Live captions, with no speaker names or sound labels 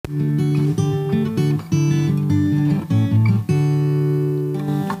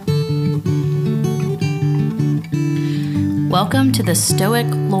Welcome to The Stoic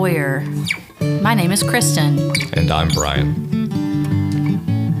Lawyer. My name is Kristen. And I'm Brian.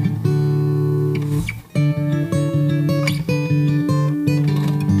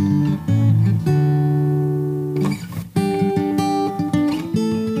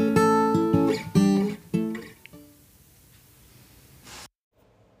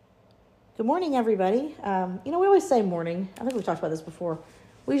 Good morning, everybody. We always say morning. I think we've talked about this before.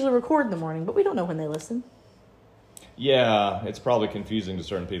 We usually record in the morning, but we don't know when they listen. Yeah, it's probably confusing to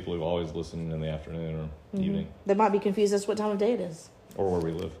certain people who always listen in the afternoon or evening. They might be confused as to what time of day it is. Or where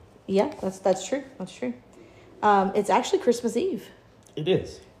we live. Yeah, that's true. That's true. It's actually Christmas Eve. It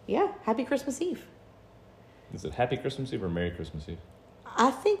is. Yeah, happy Christmas Eve. Is it Happy Christmas Eve or Merry Christmas Eve?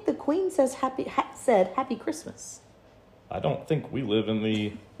 I think the Queen said Happy Christmas. I don't think we live in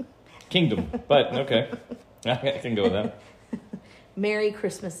the kingdom, but okay. I can go with that. Merry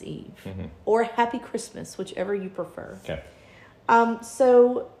Christmas Eve. Or Happy Christmas, whichever you prefer. Okay.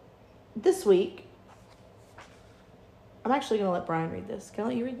 So this week, I'm actually going to let Brian read this. Can I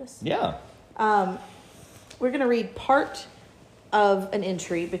let you read this? Yeah. We're going to read part of an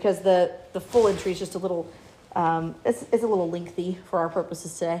entry because the full entry is just a little, it's a little lengthy for our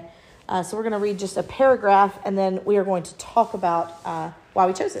purposes today. So we're going to read just a paragraph, and then we are going to talk about why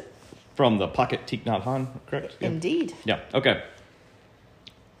we chose it. From the Pocket Thich Nhat Hanh, correct? Yeah. Indeed. Yeah, okay.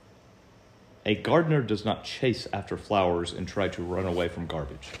 A gardener does not chase after flowers and try to run away from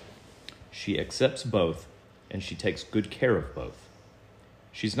garbage. She accepts both, and she takes good care of both.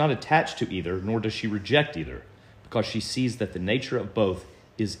 She's not attached to either, nor does she reject either, because she sees that the nature of both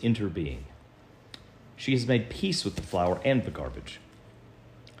is interbeing. She has made peace with the flower and the garbage.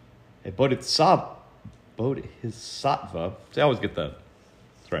 A bodhisattva, see, I always get that.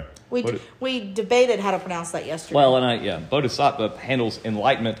 That's right. We debated how to pronounce that yesterday. Well, bodhisattva handles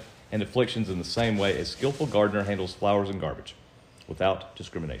enlightenment and afflictions in the same way a skillful gardener handles flowers and garbage, without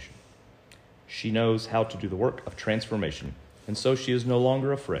discrimination. She knows how to do the work of transformation, and so she is no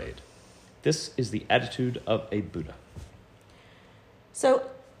longer afraid. This is the attitude of a Buddha. So,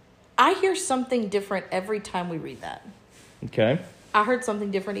 I hear something different every time we read that. Okay. I heard something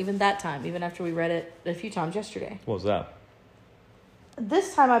different even that time, even after we read it a few times yesterday. What was that?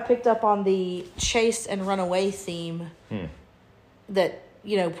 This time I picked up on the chase and run away theme that,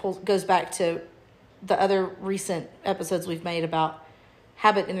 goes back to the other recent episodes we've made about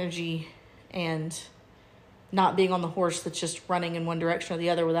habit energy and not being on the horse that's just running in one direction or the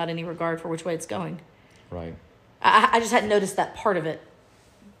other without any regard for which way it's going. Right. I just hadn't noticed that part of it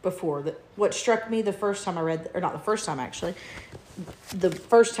before. That what struck me the first time I read, or not the first time actually, the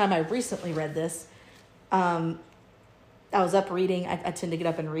first time I recently read this, I was up reading. I tend to get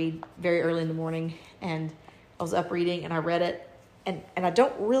up and read very early in the morning, and I was up reading and I read it, and I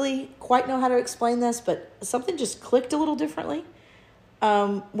don't really quite know how to explain this, but something just clicked a little differently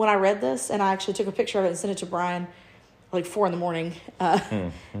when I read this, and I actually took a picture of it and sent it to Brian like 4 a.m.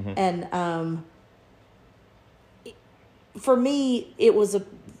 And for me, it was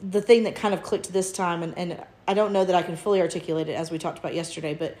the thing that kind of clicked this time, and I don't know that I can fully articulate it as we talked about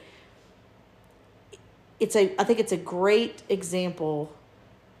yesterday, but I think it's a great example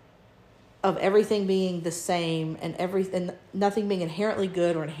of everything being the same and nothing being inherently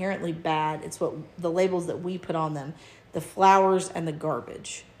good or inherently bad. It's what the labels that we put on them, the flowers and the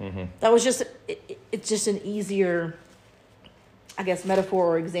garbage. That was just, it's just an easier, I guess, metaphor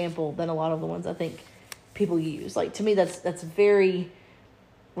or example than a lot of the ones I think people use. Like, to me, that's very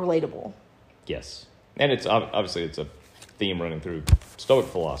relatable. Yes. And it's obviously it's a theme running through Stoic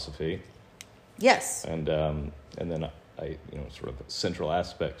philosophy. Yes. And then sort of a central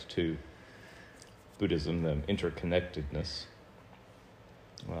aspect to Buddhism, the interconnectedness.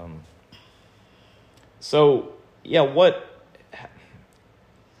 I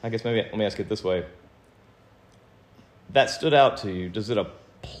guess maybe let me ask it this way. That stood out to you. Does it do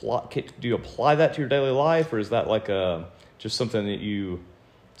you apply that to your daily life, or is that like just something that you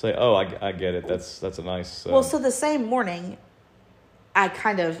say, oh, I get it. That's a nice... Well, so the same morning,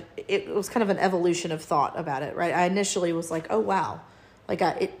 it was kind of an evolution of thought about it, right? I initially was like, oh, wow. Like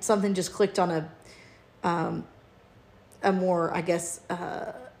something just clicked on a more, I guess,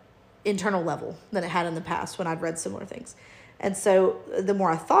 internal level than it had in the past when I'd read similar things. And so the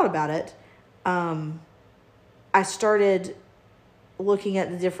more I thought about it, I started looking at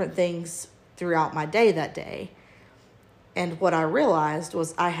the different things throughout my day that day. And what I realized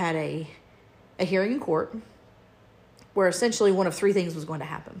was I had a hearing in court where essentially one of 3 things was going to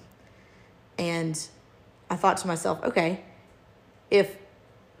happen. And I thought to myself, okay, if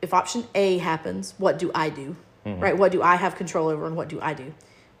option A happens, what do I do? Right? What do I have control over and what do I do?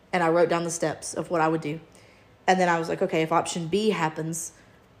 And I wrote down the steps of what I would do. And then I was like, okay, if option B happens,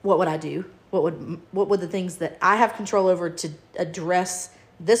 what would I do? What would the things that I have control over to address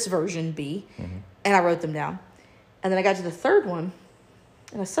this version be? Mm-hmm. And I wrote them down. And then I got to the third one,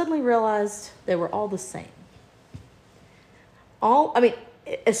 and I suddenly realized they were all the same.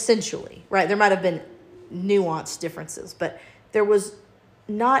 Essentially, right? There might have been nuanced differences, but there was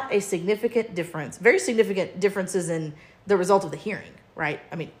not a significant difference, very significant differences in the result of the hearing, right?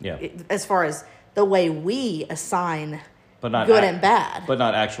 I mean, as far as the way we assign good and bad. But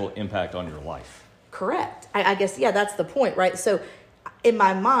not actual impact on your life. Correct. I guess, that's the point, right? So in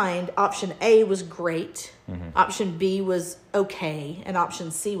my mind, option A was great, option B was okay, and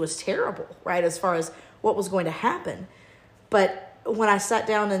option C was terrible, right? As far as what was going to happen. But when I sat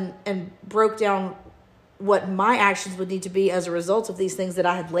down and broke down what my actions would need to be as a result of these things that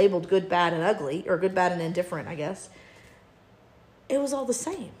I had labeled good, bad, and ugly, or good, bad, and indifferent, I guess, it was all the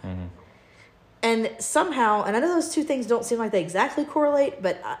same. Mm-hmm. And somehow, and I know those two things don't seem like they exactly correlate,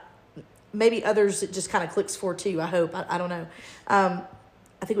 but maybe others it just kind of clicks for too, I hope. I don't know.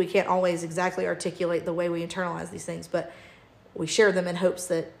 I think we can't always exactly articulate the way we internalize these things, but we share them in hopes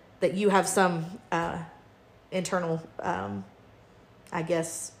that you have some internal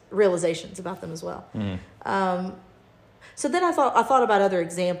realizations about them as well. Mm-hmm. So then I thought about other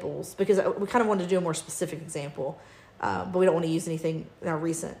examples because we kind of wanted to do a more specific example, but we don't want to use anything in our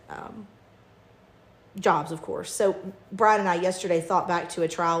recent jobs, of course. So Brian and I yesterday thought back to a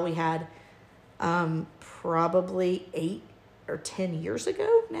trial we had probably 8 or 10 years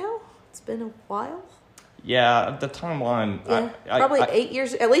ago now. It's been a while. Yeah, the timeline. Yeah, probably 8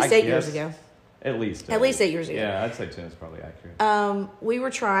 years, at least 8 years ago. At least 8 years ago. Yeah, I'd say 10 is probably accurate. We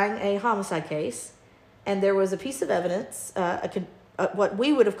were trying a homicide case, and there was a piece of evidence, what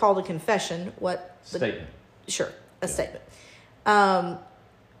we would have called a confession. Statement. Statement.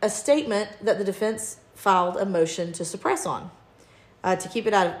 A statement that the defense filed a motion to suppress on, to keep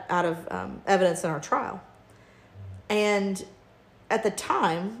it out of evidence in our trial. And at the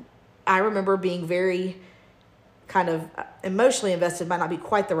time, I remember being very kind of emotionally invested, might not be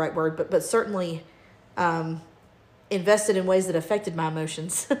quite the right word, but certainly invested in ways that affected my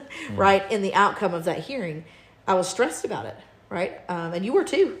emotions, right, in the outcome of that hearing. I was stressed about it, right? And you were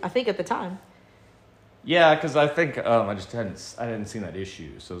too, I think, at the time. Yeah, because I think I hadn't seen that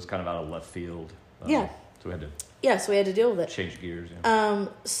issue, so it was kind of out of left field. So we had to. Yeah, so we had to deal with it. Change gears. Yeah.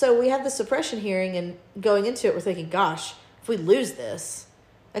 So we had the suppression hearing, and going into it, we're thinking, gosh, if we lose this,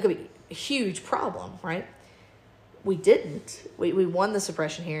 that could be a huge problem, right? We didn't. We won the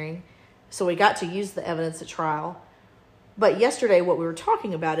suppression hearing, so we got to use the evidence at trial. But yesterday, what we were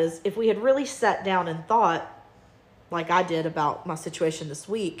talking about is if we had really sat down and thought, like I did about my situation this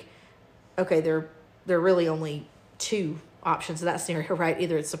week, okay, there are really only 2 options in that scenario, right?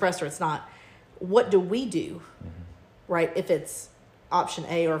 Either it's suppressed or it's not. What do we do, right, if it's option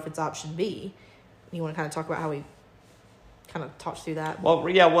A or if it's option B? You want to kind of talk about how we kind of talked through that? Well,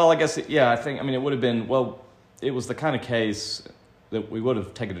 I guess, I think, it would have been, it was the kind of case that we would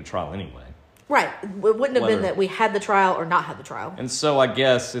have taken to trial anyway. Right. It wouldn't have been that we had the trial or not had the trial. And so I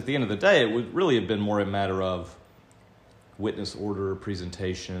guess at the end of the day, it would really have been more a matter of witness order,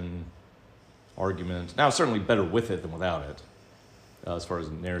 presentation, argument. Now, certainly better with it than without it, as far as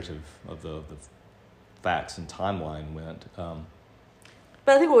the narrative of the facts and timeline went. But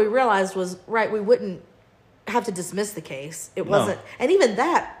I think what we realized was, right, we wouldn't have to dismiss the case. It wasn't, and even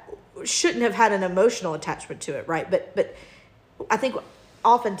that shouldn't have had an emotional attachment to it, right? But I think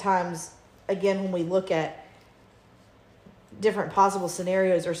oftentimes, again, when we look at different possible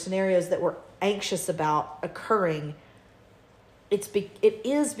scenarios or scenarios that we're anxious about occurring, it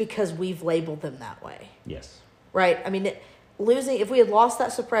is because we've labeled them that way. Yes. Right? If we had lost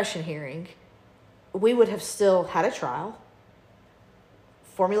that suppression hearing, we would have still had a trial,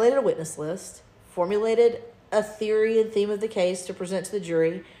 formulated a witness list, formulated a theory and theme of the case to present to the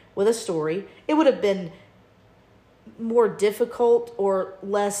jury with a story. It would have been more difficult or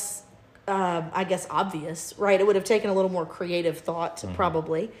less, obvious, right? It would have taken a little more creative thought,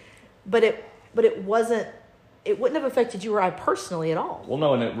 probably, but it wouldn't have affected you or I personally at all. Well,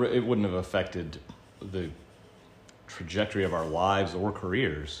 no, and it wouldn't have affected the trajectory of our lives or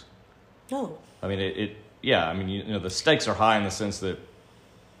careers. No. The stakes are high in the sense that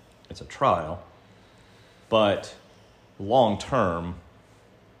it's a trial, but long term,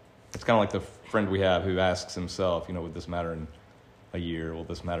 it's kind of like the friend we have who asks himself, would this matter in a year? Will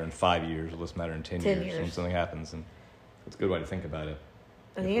this matter in 5 years? Will this matter in 10 years? When something happens, and it's a good way to think about it.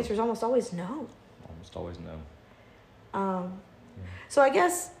 And the answer is almost always no. Almost always no. So I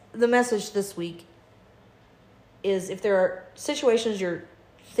guess the message this week is if there are situations you're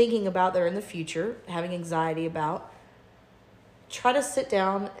thinking about that are in the future, having anxiety about, try to sit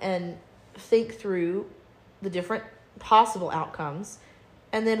down and think through the different possible outcomes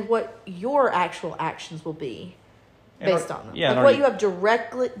and then what your actual actions will be based on them. Yeah, like what you have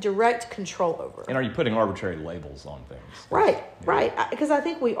direct control over. And are you putting arbitrary labels on things? Right. Because I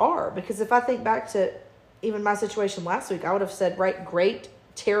think we are. Because if I think back to even my situation last week, I would have said, right, great,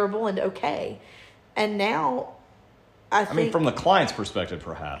 terrible, and okay. And now I mean, from the client's perspective,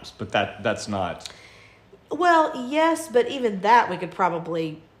 perhaps, but that's not... Well, yes, but even that we could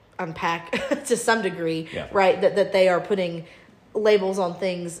probably unpack to some degree, right? That they are putting labels on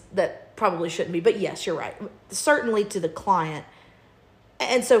things that probably shouldn't be. But yes, you're right. Certainly to the client.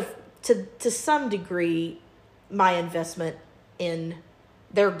 And so to some degree, my investment in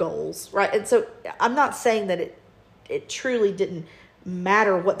their goals, right? And so I'm not saying that it truly didn't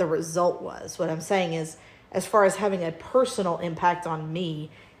matter what the result was. What I'm saying is, as far as having a personal impact on me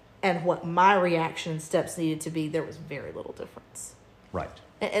and what my reaction and steps needed to be, there was very little difference. Right.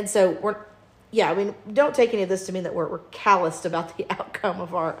 And so don't take any of this to mean that we're calloused about the outcome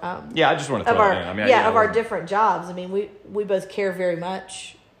of our I just want to throw it in. of our different jobs. I mean, we both care very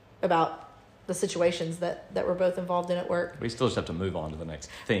much about the situations that we're both involved in at work. We still just have to move on to the next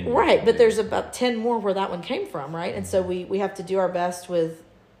thing. Right, but there's about 10 more where that one came from, right? And so we have to do our best with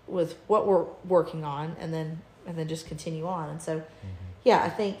what we're working on and then just continue on. And so, I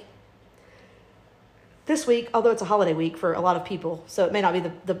think this week, although it's a holiday week for a lot of people, so it may not be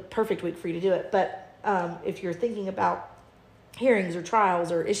the perfect week for you to do it, but if you're thinking about hearings or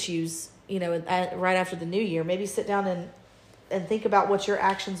trials or issues, right after the new year, maybe sit down and think about what your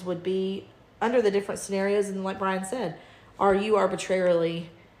actions would be under the different scenarios. And like Brian said, are you arbitrarily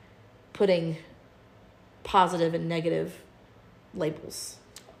putting positive and negative labels?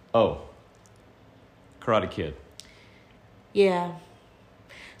 Oh, Karate Kid. Yeah.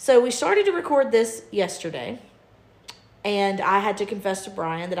 So we started to record this yesterday, and I had to confess to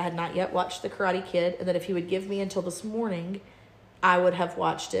Brian that I had not yet watched The Karate Kid, and that if he would give me until this morning, I would have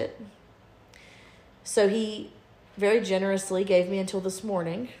watched it. So he very generously gave me until this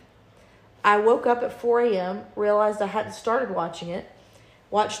morning. I woke up at 4 a.m., realized I hadn't started watching it,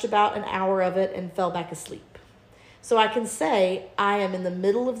 watched about an hour of it, and fell back asleep. So I can say I am in the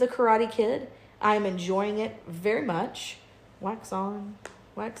middle of The Karate Kid. I am enjoying it very much. Wax on,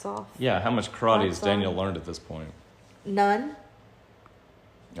 wax off. Yeah, how much karate has Daniel learned at this point? None.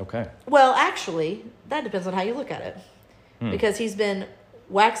 Okay. Well, actually, that depends on how you look at it. Because he's been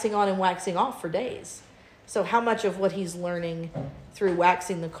waxing on and waxing off for days. So how much of what he's learning through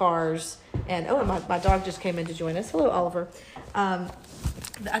waxing the cars and my dog just came in to join us. Hello, Oliver. I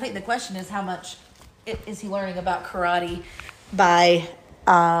think the question is how much is he learning about karate by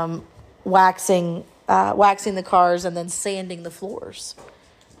waxing the cars and then sanding the floors.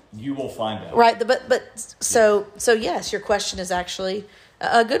 You will find out. Right, but so yes, your question is actually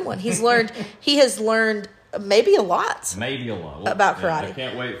a good one. He has learned maybe a lot. About karate. I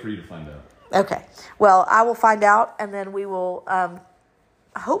can't wait for you to find out. Okay. Well, I will find out, and then we will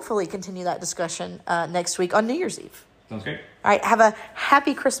hopefully continue that discussion next week on New Year's Eve. Sounds great. All right. Have a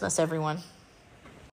happy Christmas, everyone.